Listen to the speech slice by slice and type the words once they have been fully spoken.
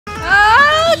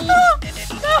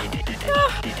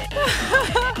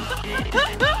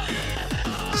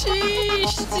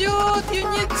Dude, you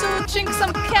need to drink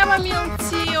some chamomile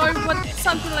tea or what,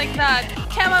 something like that.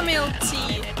 Chamomile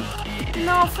tea.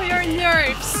 No, for your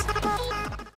nerves.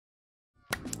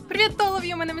 Привет, all of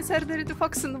you, my name is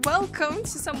Fox and welcome to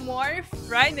some more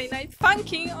Friday Night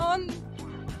Funkin on...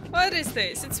 What is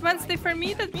this? It's Wednesday for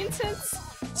me, that means it's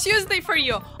Tuesday for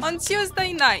you, on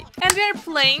Tuesday night. And we're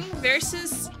playing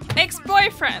versus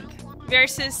ex-boyfriend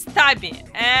versus TABI.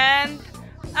 And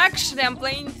actually I'm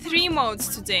playing 3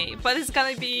 modes today, but it's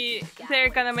gonna be... They're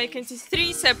gonna make into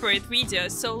 3 separate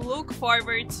videos, so look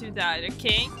forward to that,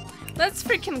 okay? Let's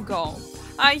freaking go.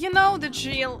 You know the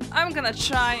drill. I'm gonna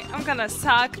try, I'm gonna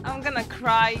suck, I'm gonna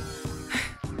cry,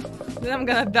 then I'm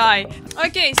gonna die.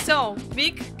 Okay, so,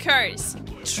 big curse,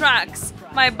 tracks,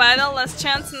 my battle, last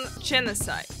chance, and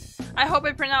genocide. I hope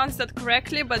I pronounced that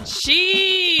correctly, but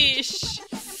sheesh!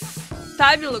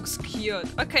 TABI looks cute.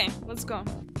 Okay, let's go.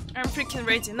 I'm freaking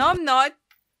ready. No, I'm not.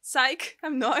 Psych,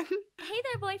 I'm not. Hey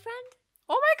there, boyfriend.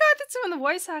 Oh my god, it's even a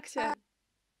voice actor.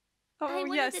 I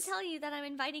wanted to tell you that I'm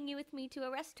inviting you with me to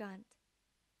a restaurant.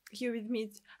 You with me.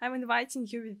 I'm inviting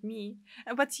you with me.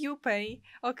 But you pay,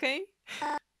 okay?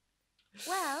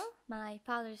 Well, my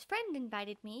father's friend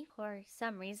invited me for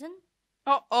some reason.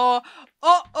 Uh-oh.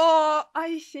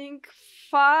 I think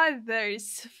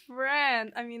father's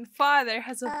friend. I mean, father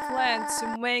has a plan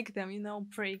to make them, you know,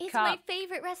 break It's up. my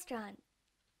favorite restaurant.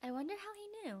 I wonder how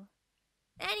he knew.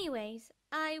 Anyways,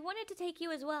 I wanted to take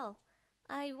you as well.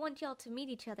 I want y'all to meet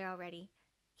each other already.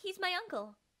 He's my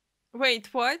uncle.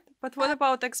 Wait, what? But what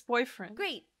about ex-boyfriend?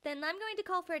 Great, then I'm going to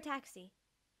call for a taxi.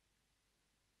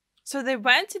 So they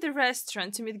went to the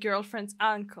restaurant to meet girlfriend's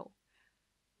uncle.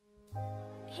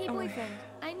 Hey, boyfriend,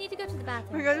 I need to go to the Oh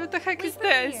bathroom. my god, what the heck is Wait for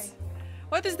me this?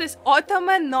 What is this?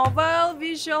 Ottoman novel?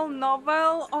 Visual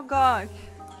novel? Oh god.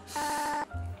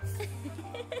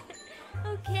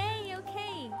 Okay.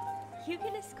 You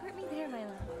can escort me there, my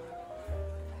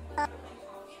love.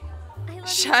 I love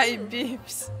Shy you too.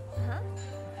 beeps. Huh?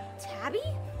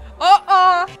 TABI?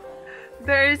 Oh!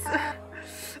 There's...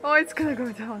 Oh, it's gonna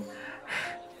go down.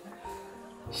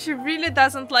 She really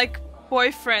doesn't like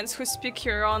boyfriends who speak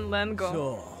your own lingo.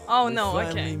 So, Oh we no,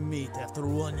 finally okay. meet after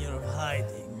 1 year of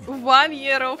hiding. 1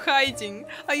 year of hiding.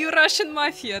 Are you Russian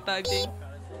mafia, TABI?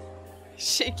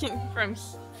 Shaking from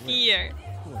here.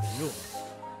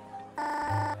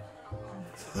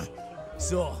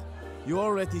 So, you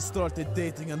already started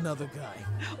dating another guy.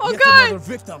 Oh Yet god! another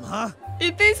victim, huh?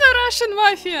 It is a Russian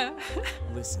mafia!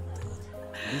 Listen,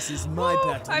 dude. This is my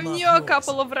battle, I not knew a yours.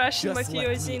 couple of Russian Just let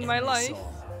mafiosi me in my end this life.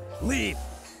 all. Leave!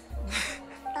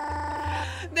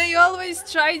 They always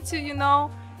try to, you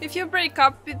know, if you break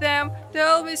up with them, they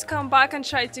always come back and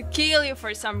try to kill you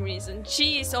for some reason.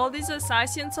 Jeez, all these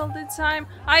assassins all the time.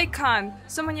 I can't.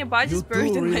 So many bodies You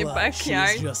buried do in my realize backyard.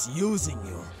 she's just using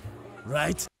you,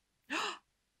 right?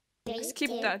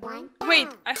 Skip that. Wait,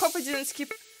 I hope I didn't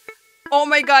skip. Oh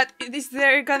my god, is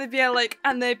there gonna be like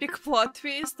an epic plot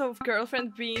twist of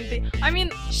girlfriend being the... I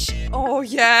mean, oh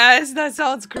yes, that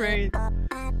sounds great.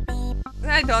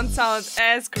 I don't sound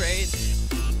as great.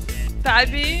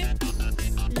 TABI,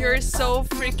 you're so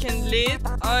freaking lit.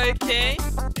 Okay.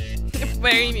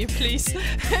 Marry me, please.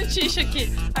 Shisha kid.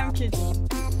 I'm kidding.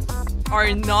 Or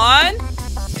not?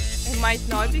 I might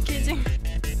not be kidding.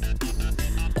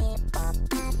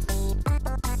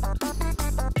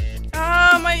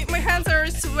 Ah, my hands are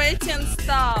sweaty and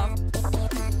stuff.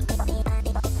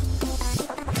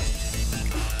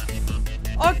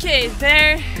 Okay,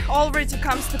 there already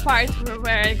comes the part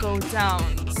where I go down.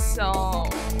 So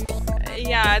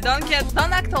yeah, don't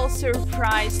act all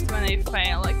surprised when I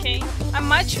fail, okay? I'm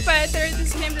much better at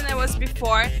this game than I was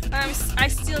before, and I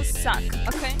still suck,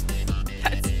 okay?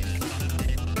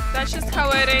 That's just how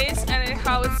it is, and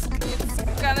how it's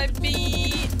gonna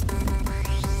be.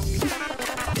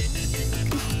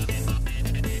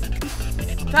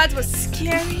 That was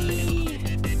scary.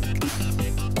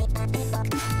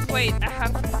 Wait, I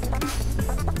have...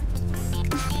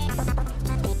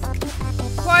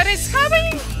 What is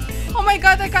happening? Oh my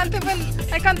god, I can't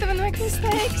even make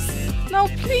mistakes. No,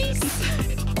 please.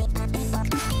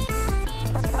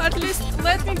 At least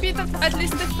let me beat at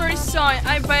least the first song.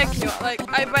 I beg you. Like,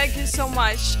 I beg you so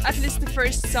much. At least the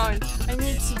first song. I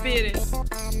need to beat it.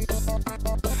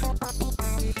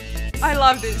 I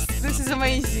love this. This is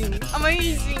amazing.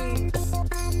 Amazing.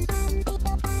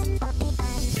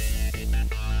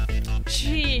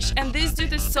 Sheesh. And this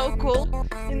dude is so cool.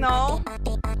 You know?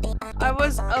 I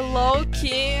was a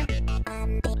low-key...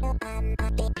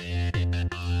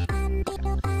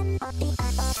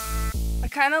 I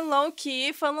kind of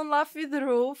low-key fell in love with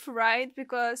Roof, right?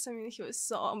 Because, I mean, he was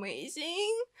so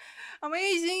amazing.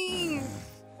 Amazing!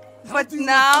 But do you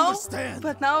not now, understand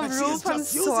but now, that she is Roof, I'm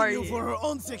just using sorry. you for her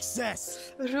own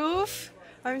success? Roof,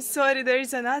 I'm sorry, there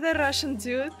is another Russian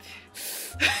dude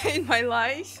in my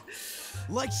life.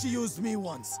 Like she used me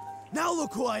once. Now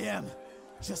look who I am.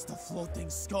 Just a floating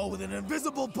skull with an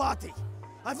invisible body.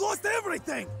 I've lost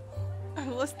everything! I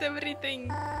lost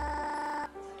everything.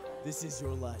 This is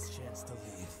your last chance to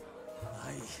leave.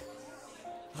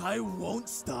 I won't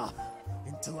stop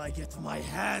until I get my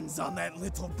hands on that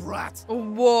little brat.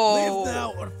 Whoa. Leave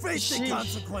now or face the Sheesh.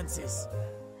 consequences.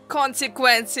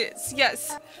 Consequences,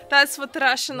 yes. That's what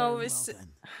Russian Very always well say. then.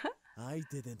 I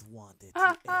didn't want it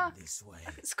Ah, to end this way.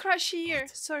 Scratchy ear.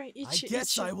 Sorry, I itchy,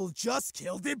 guess itchy. I will just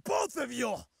kill the both of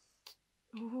you!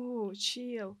 Ooh,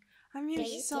 chill. I mean, Three,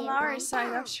 he's on two, our one, side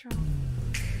go. after all.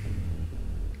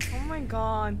 Oh my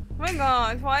god. Oh my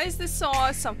god, why is this so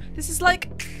awesome? This is like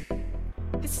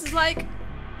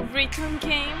rhythm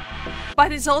game,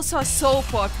 but it's also a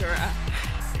soap opera.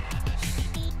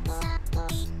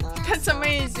 That's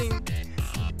amazing.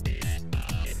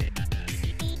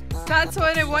 That's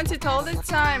what I wanted all the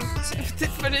time,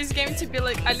 for this game to be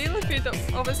like a little bit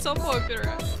of a soap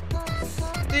opera.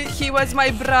 He was my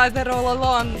brother all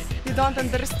along. You don't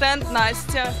understand,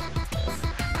 Nastya.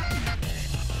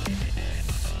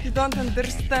 You don't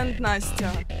understand,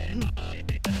 Nastya.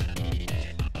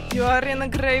 You are in a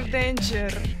grave danger.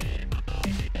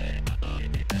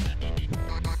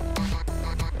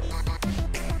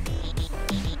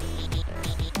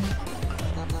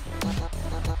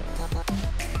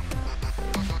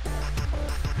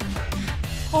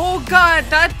 Oh god,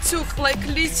 that took like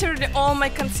literally all my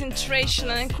concentration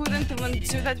and I couldn't even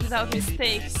do that without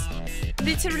mistakes.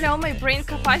 Literally all my brain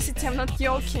capacity, I'm not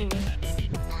joking.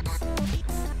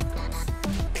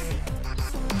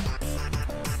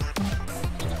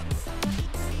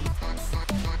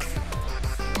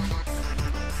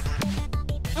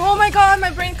 Oh my god,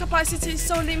 my brain capacity is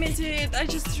so limited, I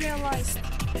just realized.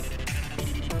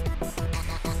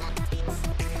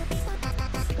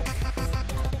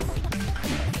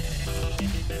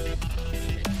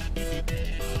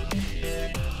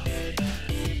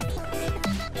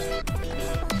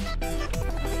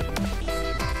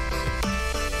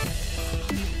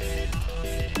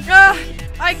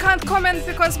 I can't comment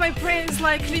because my brain is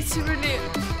like literally...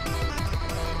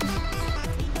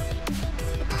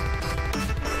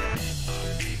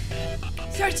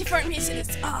 "34 misses.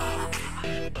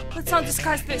 Let's not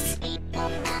discuss this.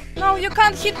 No, you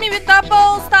can't hit me with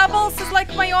doubles. Doubles is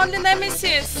like my only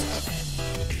nemesis.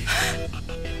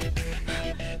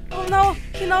 Oh no,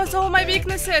 he knows all my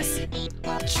weaknesses.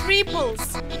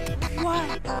 Triples.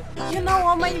 What? You know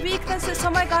all my weaknesses. Oh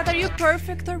my god, are you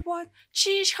perfect or what?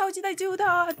 Sheesh, how did I do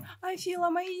that? I feel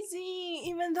amazing,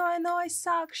 even though I know I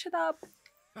suck. Shut up.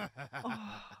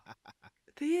 Oh,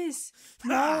 this.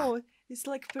 No. It's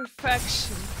like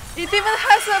perfection. It even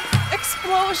has an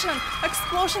explosion.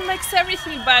 Explosion makes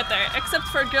everything better, except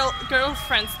for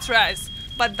girlfriend stress.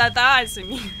 But that does, I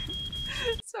mean.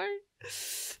 Sorry.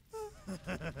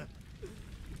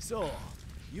 So,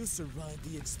 you survived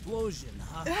the explosion,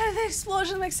 huh? The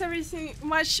explosion makes everything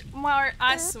much more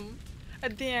awesome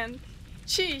at the end.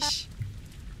 Sheesh.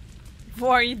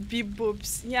 Worried bee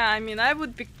boobs. Yeah, I mean, I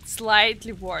would be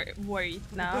slightly worried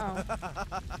now.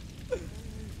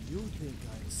 You think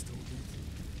I'm stupid?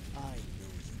 I knew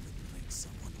you would bring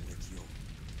someone with you.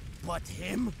 But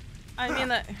him? I mean,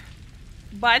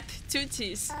 but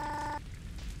tooties.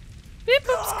 Beep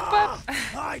boops kebab.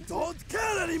 I don't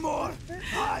care anymore!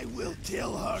 I will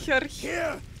kill her!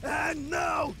 Here and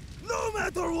now! No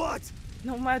matter what!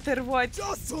 No matter what.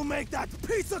 Just to make that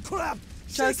piece of crap!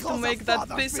 Just to make that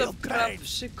piece of crap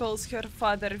she calls her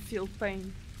father feel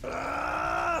pain.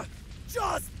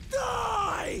 Just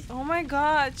die! Oh my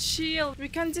god, chill. We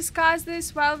can discuss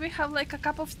this while we have like a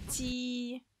cup of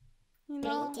tea. You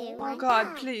know? Three, two, Oh one,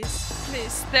 god, go. please,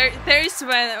 please. There is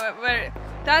where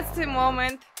that's the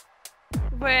moment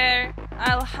where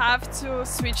I'll have to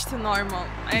switch to normal.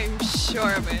 I'm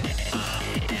sure of it.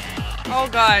 Oh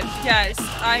god, yes.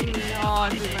 I'm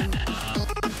not even.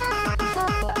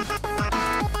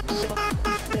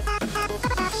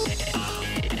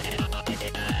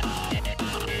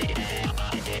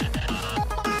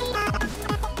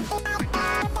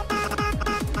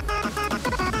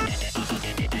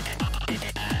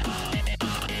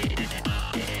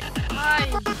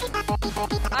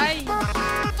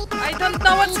 I don't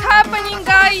know what's happening,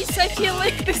 guys. I feel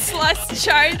like this last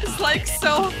chart is like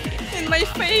so in my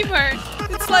favor.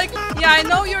 It's like, yeah, I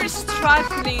know you're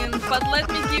struggling, but let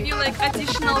me give you like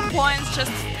additional points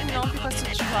just, you know, because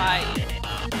you try.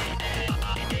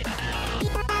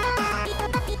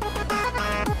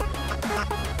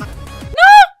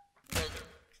 No!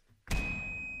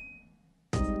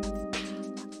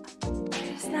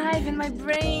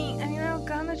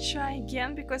 try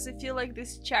again because I feel like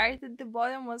this chart at the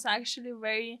bottom was actually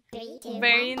very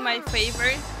in my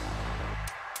favor.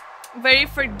 Very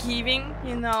forgiving,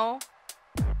 you know.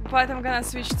 But I'm gonna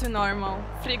switch to normal.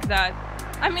 Freak that.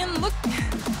 I mean, look.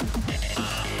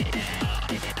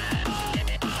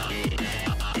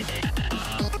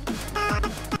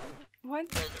 What?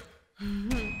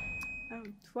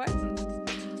 What?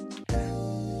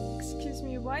 Excuse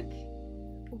me, what?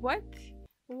 What?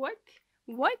 What?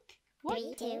 What? What?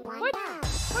 3, 2, 1, What?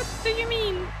 What do you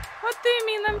mean? What do you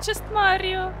mean? I'm just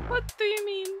Mario. What do you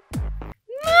mean?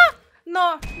 No!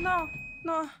 No, no,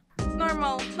 no.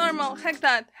 Normal. Heck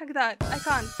that. I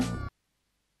can't.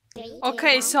 3, 2,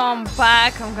 Okay, 1, so I'm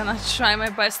back. I'm gonna try my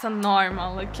best on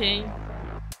normal, okay?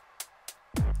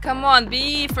 Come on,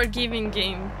 be forgiving,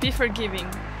 game. Be forgiving.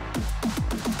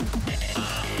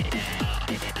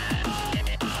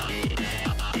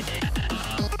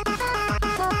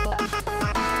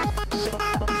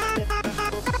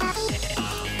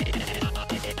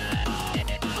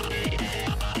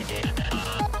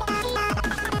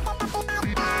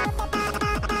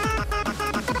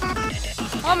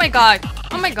 Oh my god!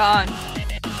 Oh my god!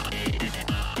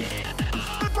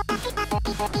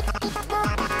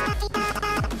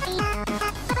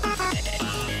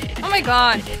 Oh my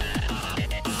god!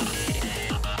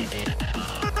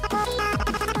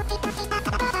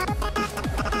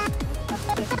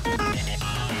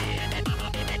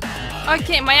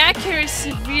 Okay, my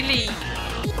accuracy really...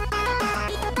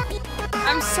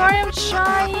 I'm sorry, I'm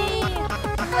trying!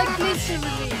 I'm like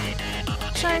literally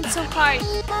trying so hard.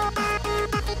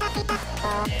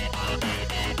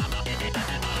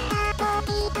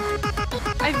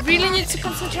 I really need to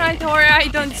concentrate or I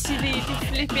don't see the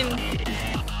flipping.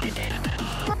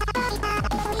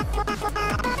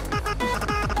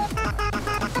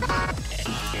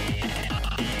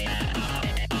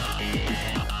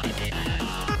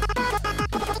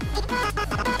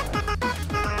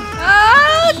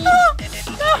 Ah, no!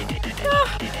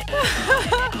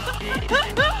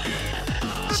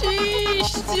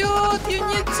 Sheesh, dude, you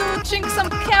need to drink some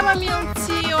chamomile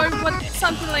tea or what,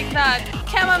 something like that.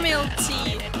 Chamomile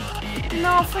tea.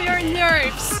 No, for your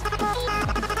nerves.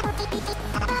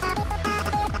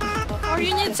 Or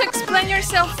you need to explain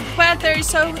yourself better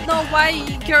so you know why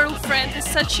girlfriend is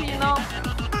such, you know,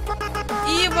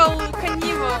 evil,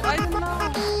 Knievel. I don't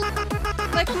know.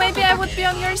 Like maybe I would be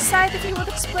on your side if you would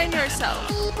explain yourself.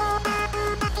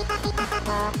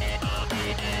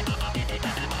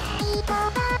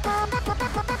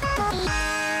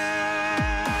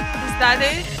 Is that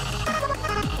it?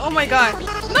 Oh my god.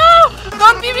 No!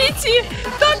 Don't be meaty!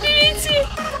 Don't be meaty!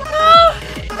 No!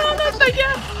 No, not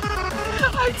again!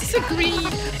 I disagree!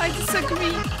 I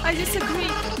disagree! I disagree!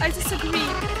 I disagree!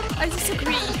 I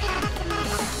disagree!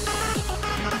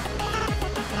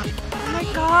 Oh my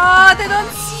god! I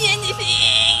don't see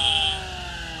anything!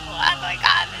 Oh my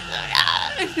god!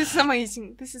 This is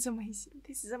amazing! This is amazing!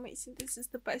 This is amazing! This is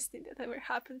the best thing that ever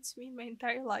happened to me in my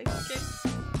entire life, okay?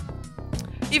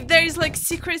 If there is like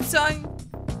secret song,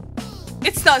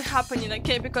 it's not happening,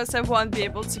 okay? Because I won't be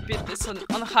able to beat this on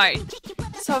hard.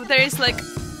 So if there is like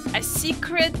a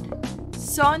secret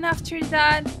song after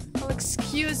that, well,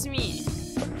 excuse me.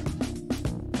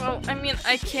 Well, I mean,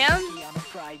 I can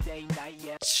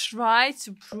try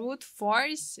to brute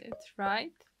force it,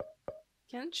 right?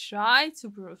 Can try to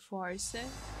brute force it.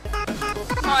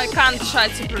 No, I can't try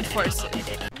to brute force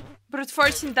it. Brute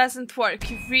forcing doesn't work.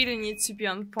 You really need to be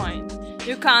on point.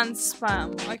 You can't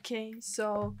spam. Okay,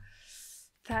 so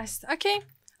test. Okay,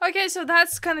 so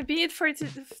that's gonna be it for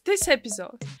this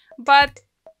episode. But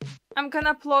I'm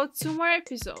gonna upload 2 more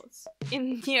episodes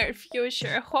in near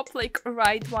future. I hope like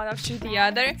right one after the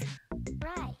other.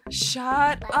 Right.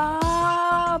 Shut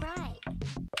up. Right.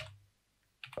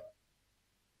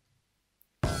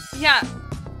 Yeah,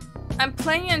 I'm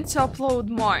planning to upload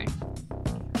more.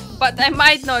 But I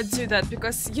might not do that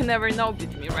because you never know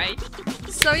with me, right?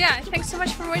 So yeah, thanks so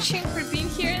much for watching, for being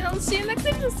here, and I'll see you next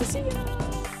episode. See ya!